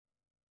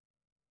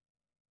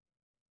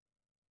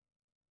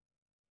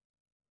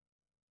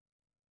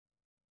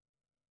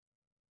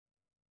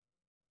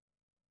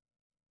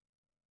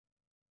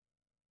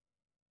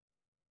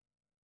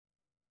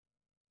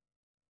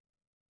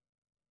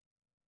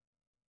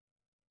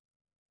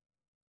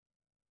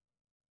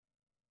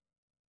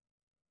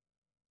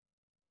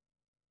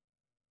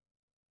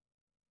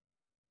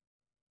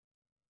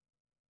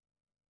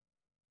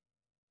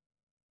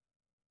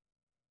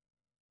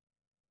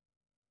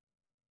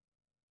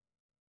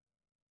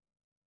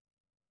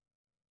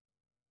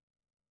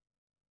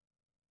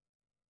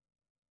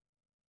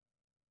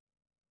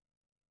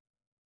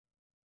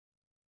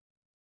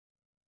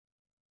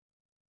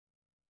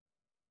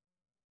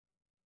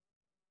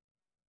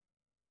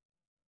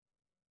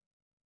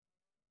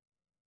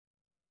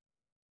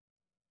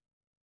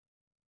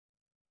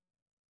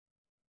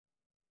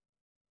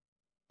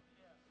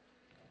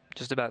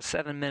just about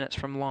 7 minutes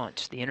from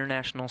launch, the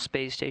International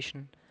Space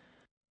Station.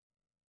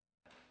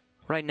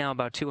 Right now,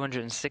 about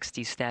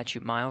 260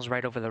 statute miles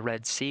right over the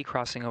Red Sea,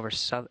 crossing over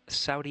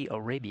Saudi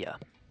Arabia.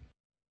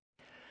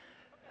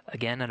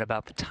 Again, at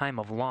about the time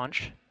of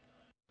launch,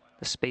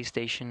 the space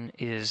station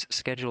is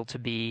scheduled to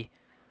be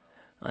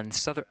on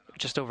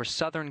just over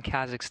southern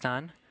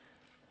Kazakhstan,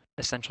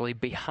 essentially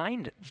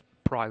behind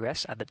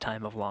Progress at the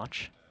time of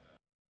launch,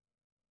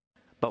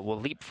 but will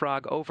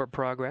leapfrog over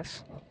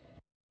Progress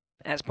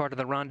as part of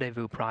the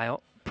rendezvous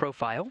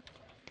profile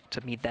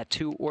to meet that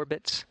 2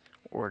 orbits,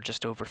 or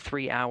just over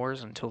 3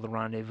 hours until the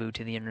rendezvous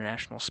to the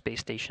International Space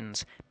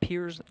Station's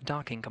Pirs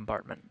docking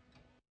compartment.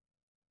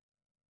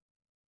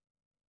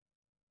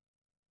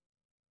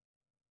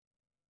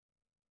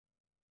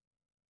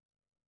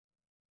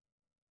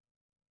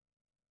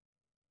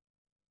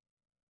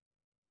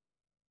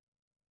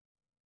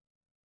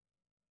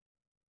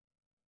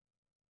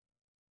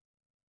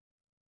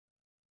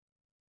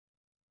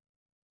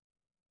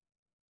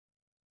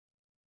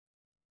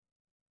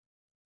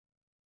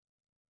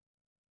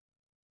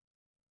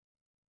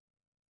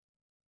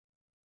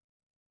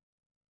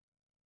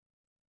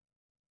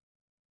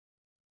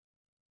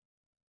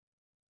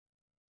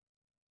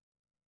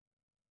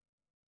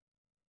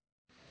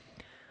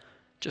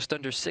 Just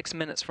under 6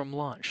 minutes from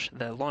launch,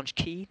 the launch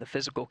key, the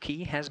physical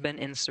key, has been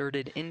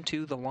inserted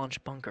into the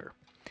launch bunker.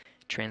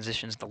 It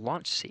transitions the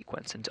launch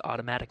sequence into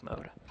automatic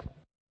mode.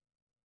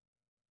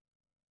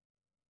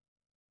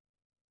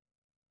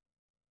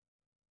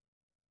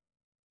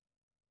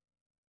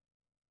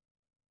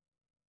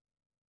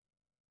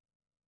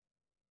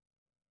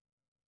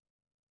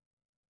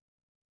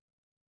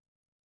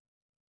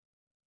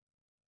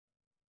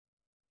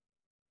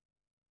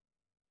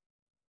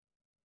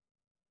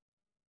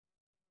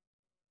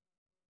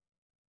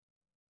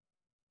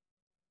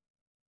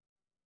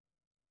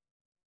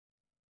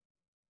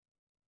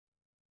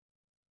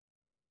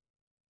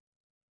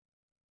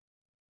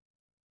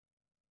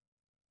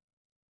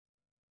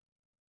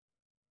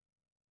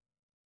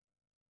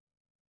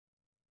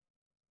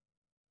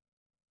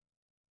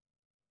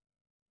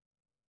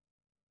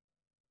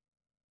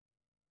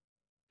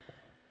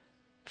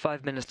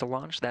 Five minutes to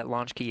launch. That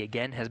launch key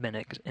again has been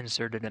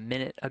inserted a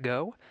minute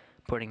ago,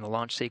 putting the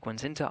launch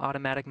sequence into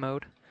automatic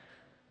mode.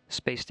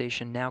 Space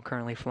station now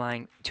currently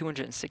flying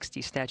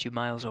 260 statute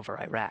miles over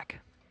Iraq.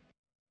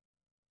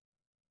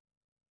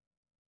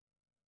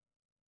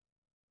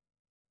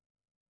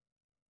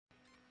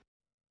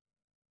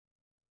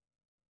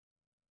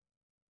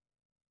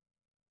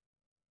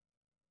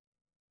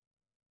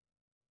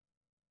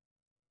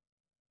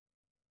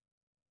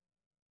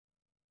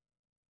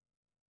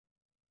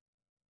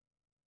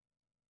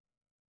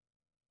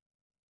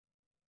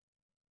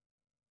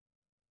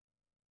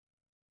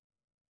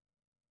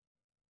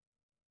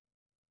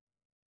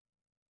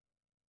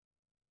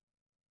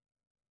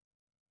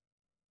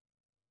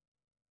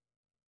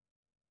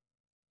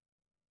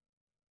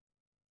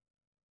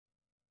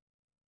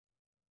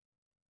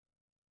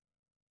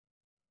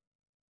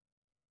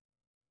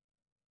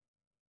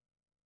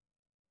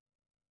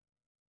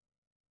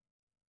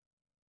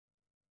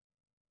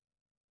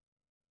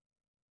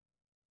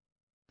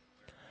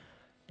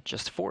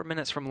 Just 4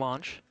 minutes from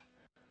launch,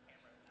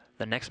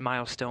 the next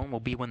milestone will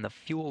be when the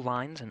fuel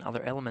lines and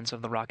other elements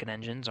of the rocket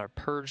engines are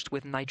purged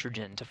with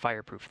nitrogen to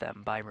fireproof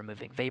them by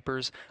removing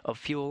vapors of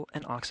fuel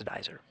and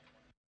oxidizer.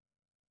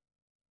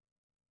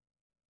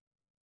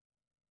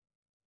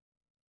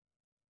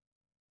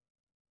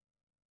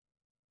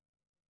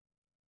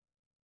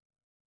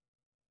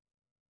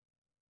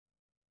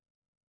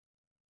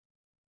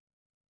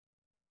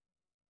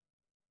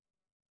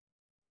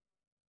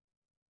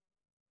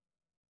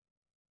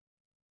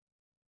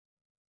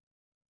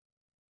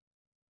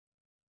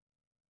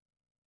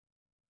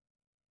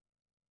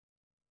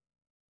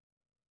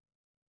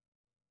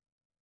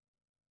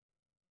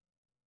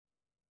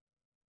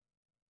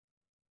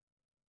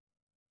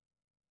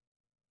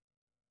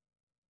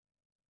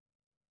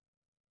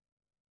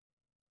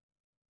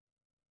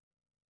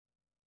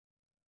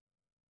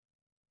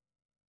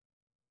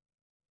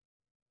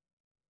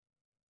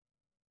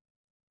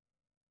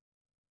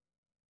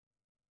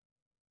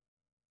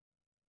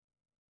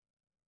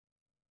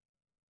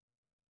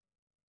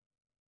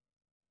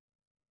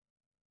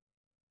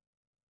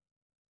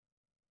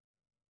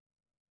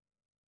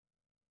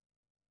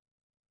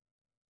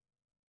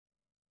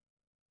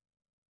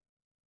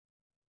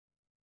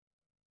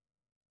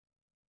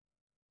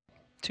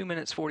 Two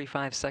minutes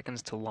 45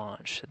 seconds to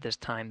launch. At this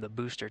time, the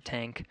booster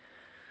tank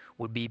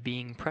would be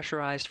being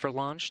pressurized for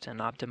launch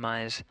and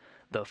optimize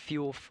the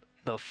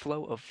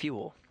flow of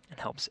fuel, and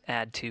helps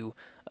add to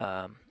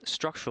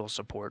structural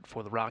support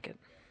for the rocket.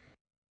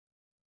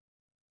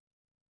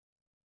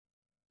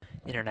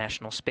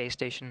 International Space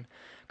Station,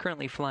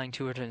 currently flying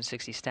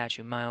 260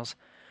 statute miles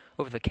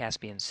over the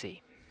Caspian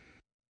Sea.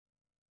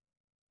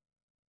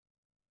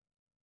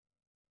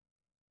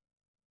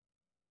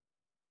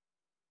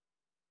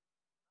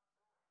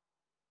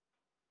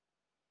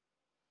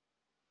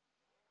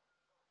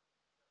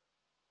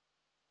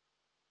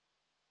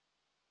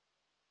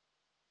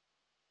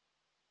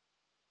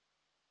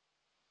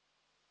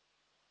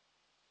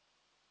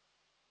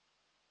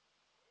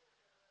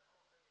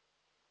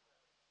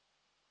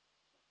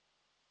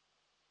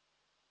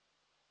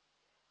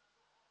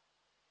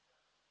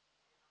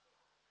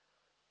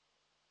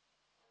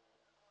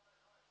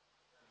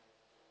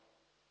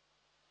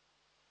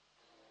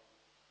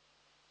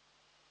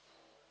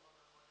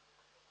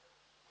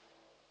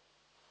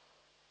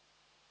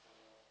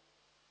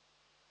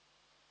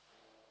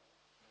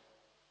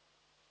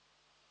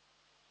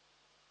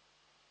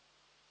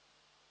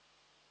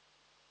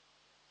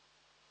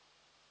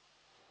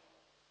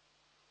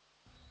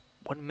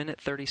 1 minute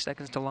 30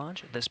 seconds to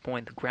launch. At this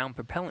point, the ground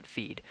propellant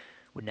feed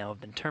would now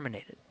have been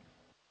terminated.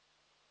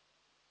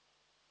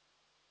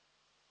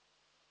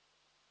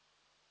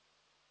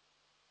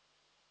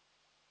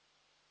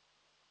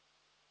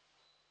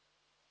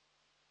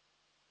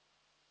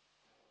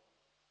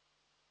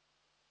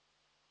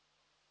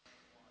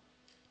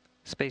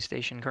 Space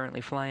station currently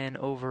flying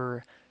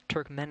over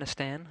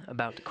Turkmenistan,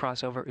 about to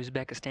cross over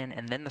Uzbekistan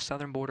and then the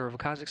southern border of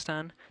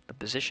Kazakhstan, the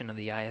position of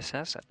the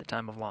ISS at the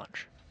time of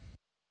launch.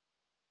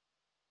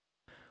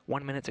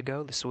 1 minute to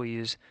go, the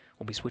Soyuz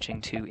will be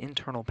switching to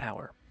internal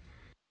power.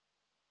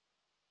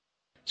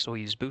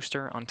 Soyuz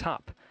booster on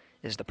top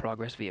is the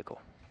Progress vehicle.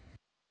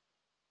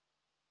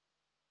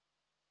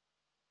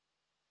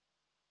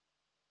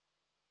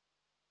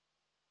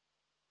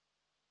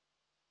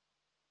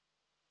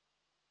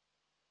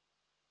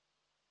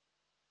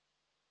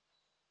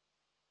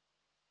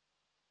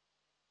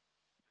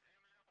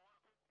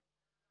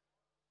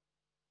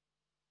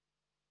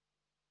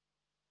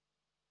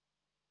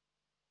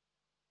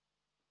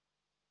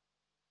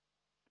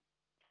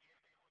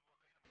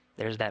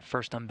 There's that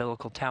first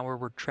umbilical tower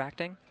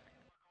retracting.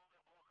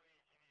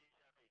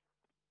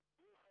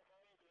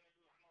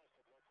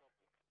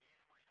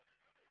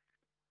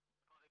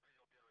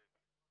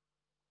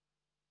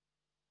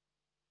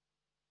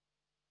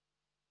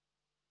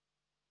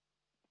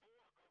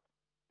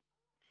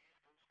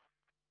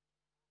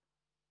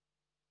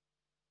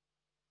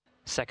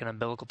 Second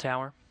umbilical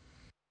tower.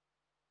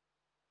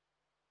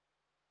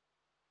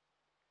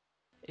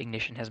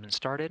 Ignition has been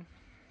started.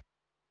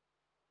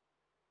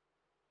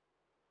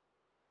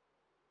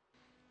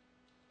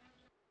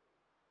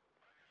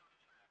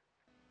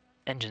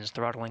 Engines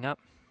throttling up.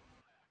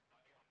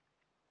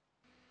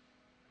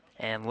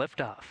 And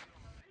liftoff.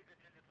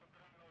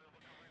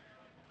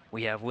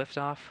 We have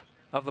liftoff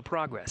of the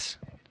Progress.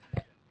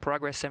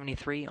 Progress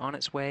 73 on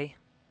its way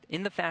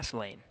in the fast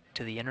lane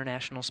to the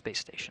International Space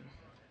Station.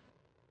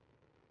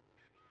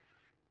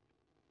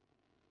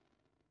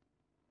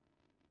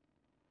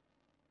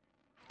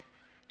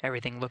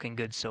 Everything looking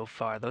good so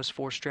far. Those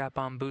 4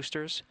 strap-on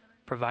boosters,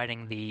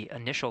 providing the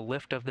initial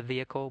lift of the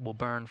vehicle, will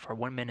burn for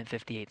 1 minute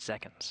 58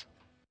 seconds.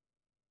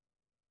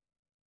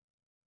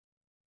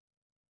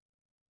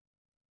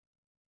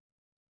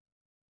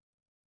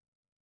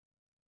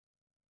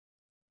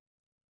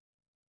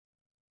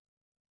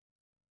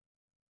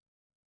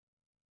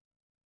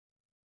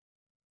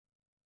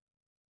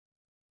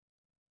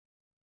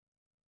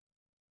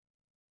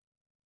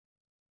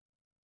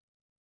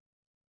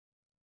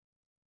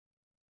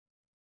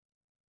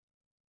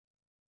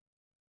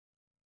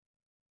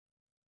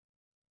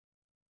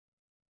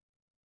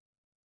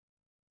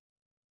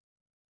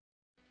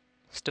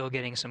 Still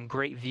getting some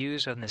great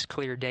views on this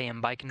clear day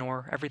in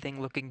Baikonur. Everything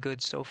looking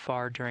good so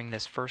far during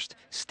this first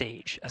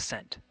stage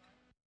ascent.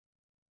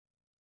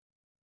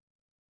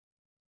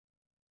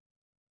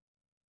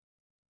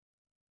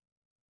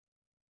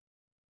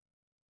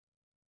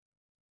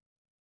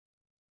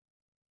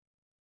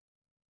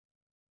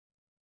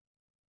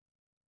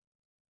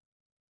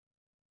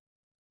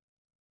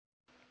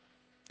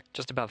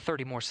 Just about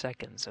 30 more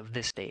seconds of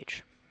this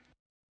stage.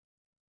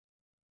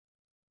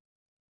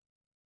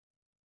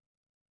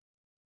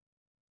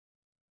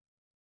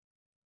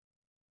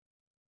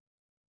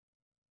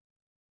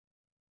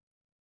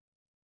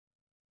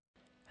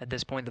 At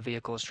this point, the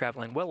vehicle is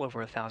traveling well over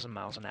 1,000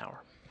 miles an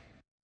hour.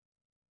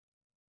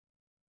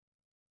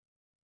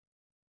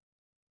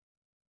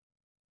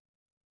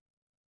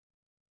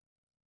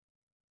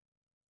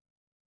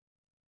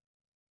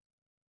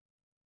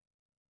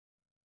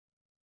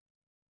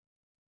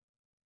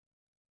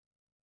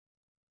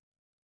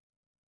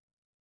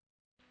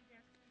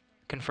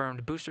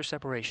 Confirmed booster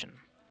separation.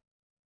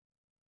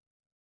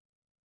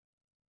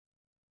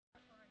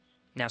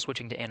 Now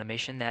switching to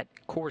animation, that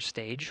core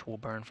stage will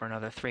burn for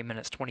another 3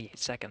 minutes 28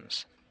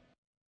 seconds.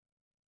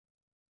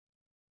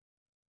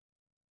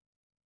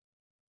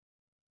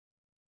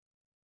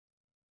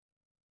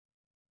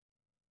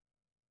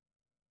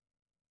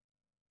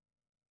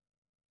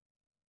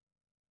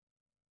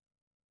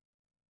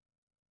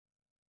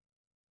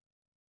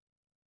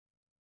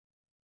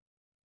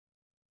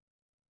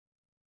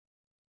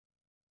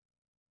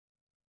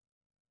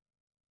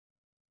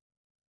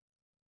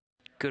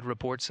 Good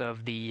reports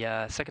of the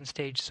second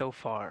stage so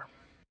far.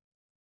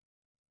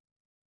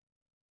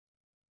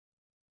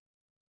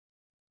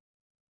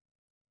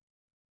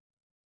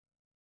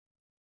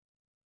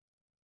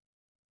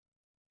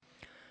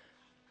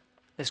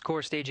 This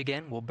core stage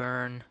again will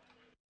burn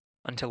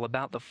until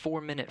about the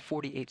 4 minute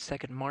 48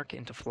 second mark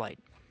into flight.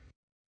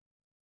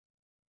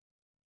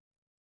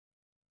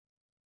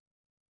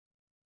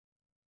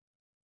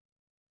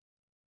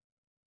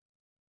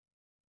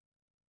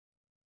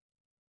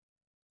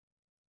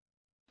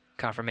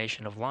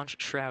 Confirmation of launch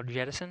shroud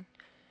jettison,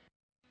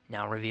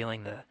 now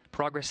revealing the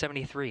Progress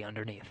 73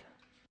 underneath.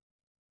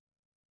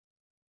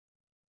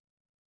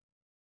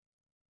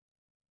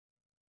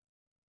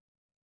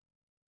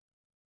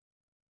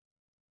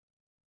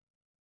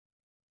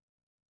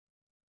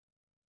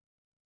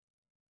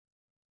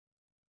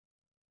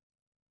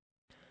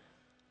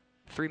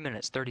 3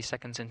 minutes, 30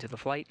 seconds into the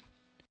flight.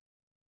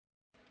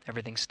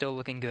 Everything's still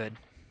looking good.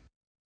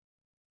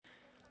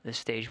 This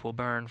stage will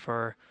burn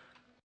for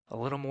a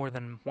little more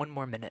than 1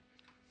 more minute.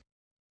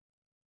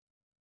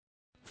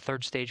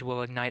 Third stage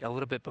will ignite a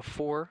little bit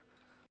before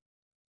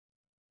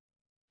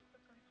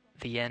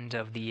the end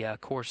of the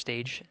core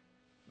stage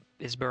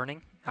is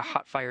burning. A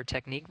hot fire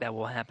technique that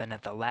will happen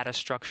at the lattice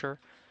structure,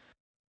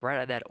 right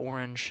at that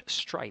orange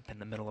stripe in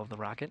the middle of the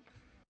rocket.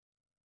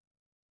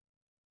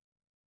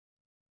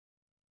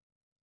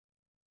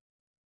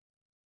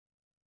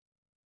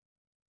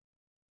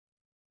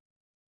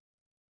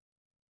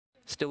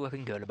 Still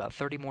looking good. About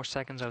 30 more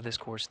seconds of this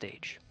core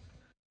stage.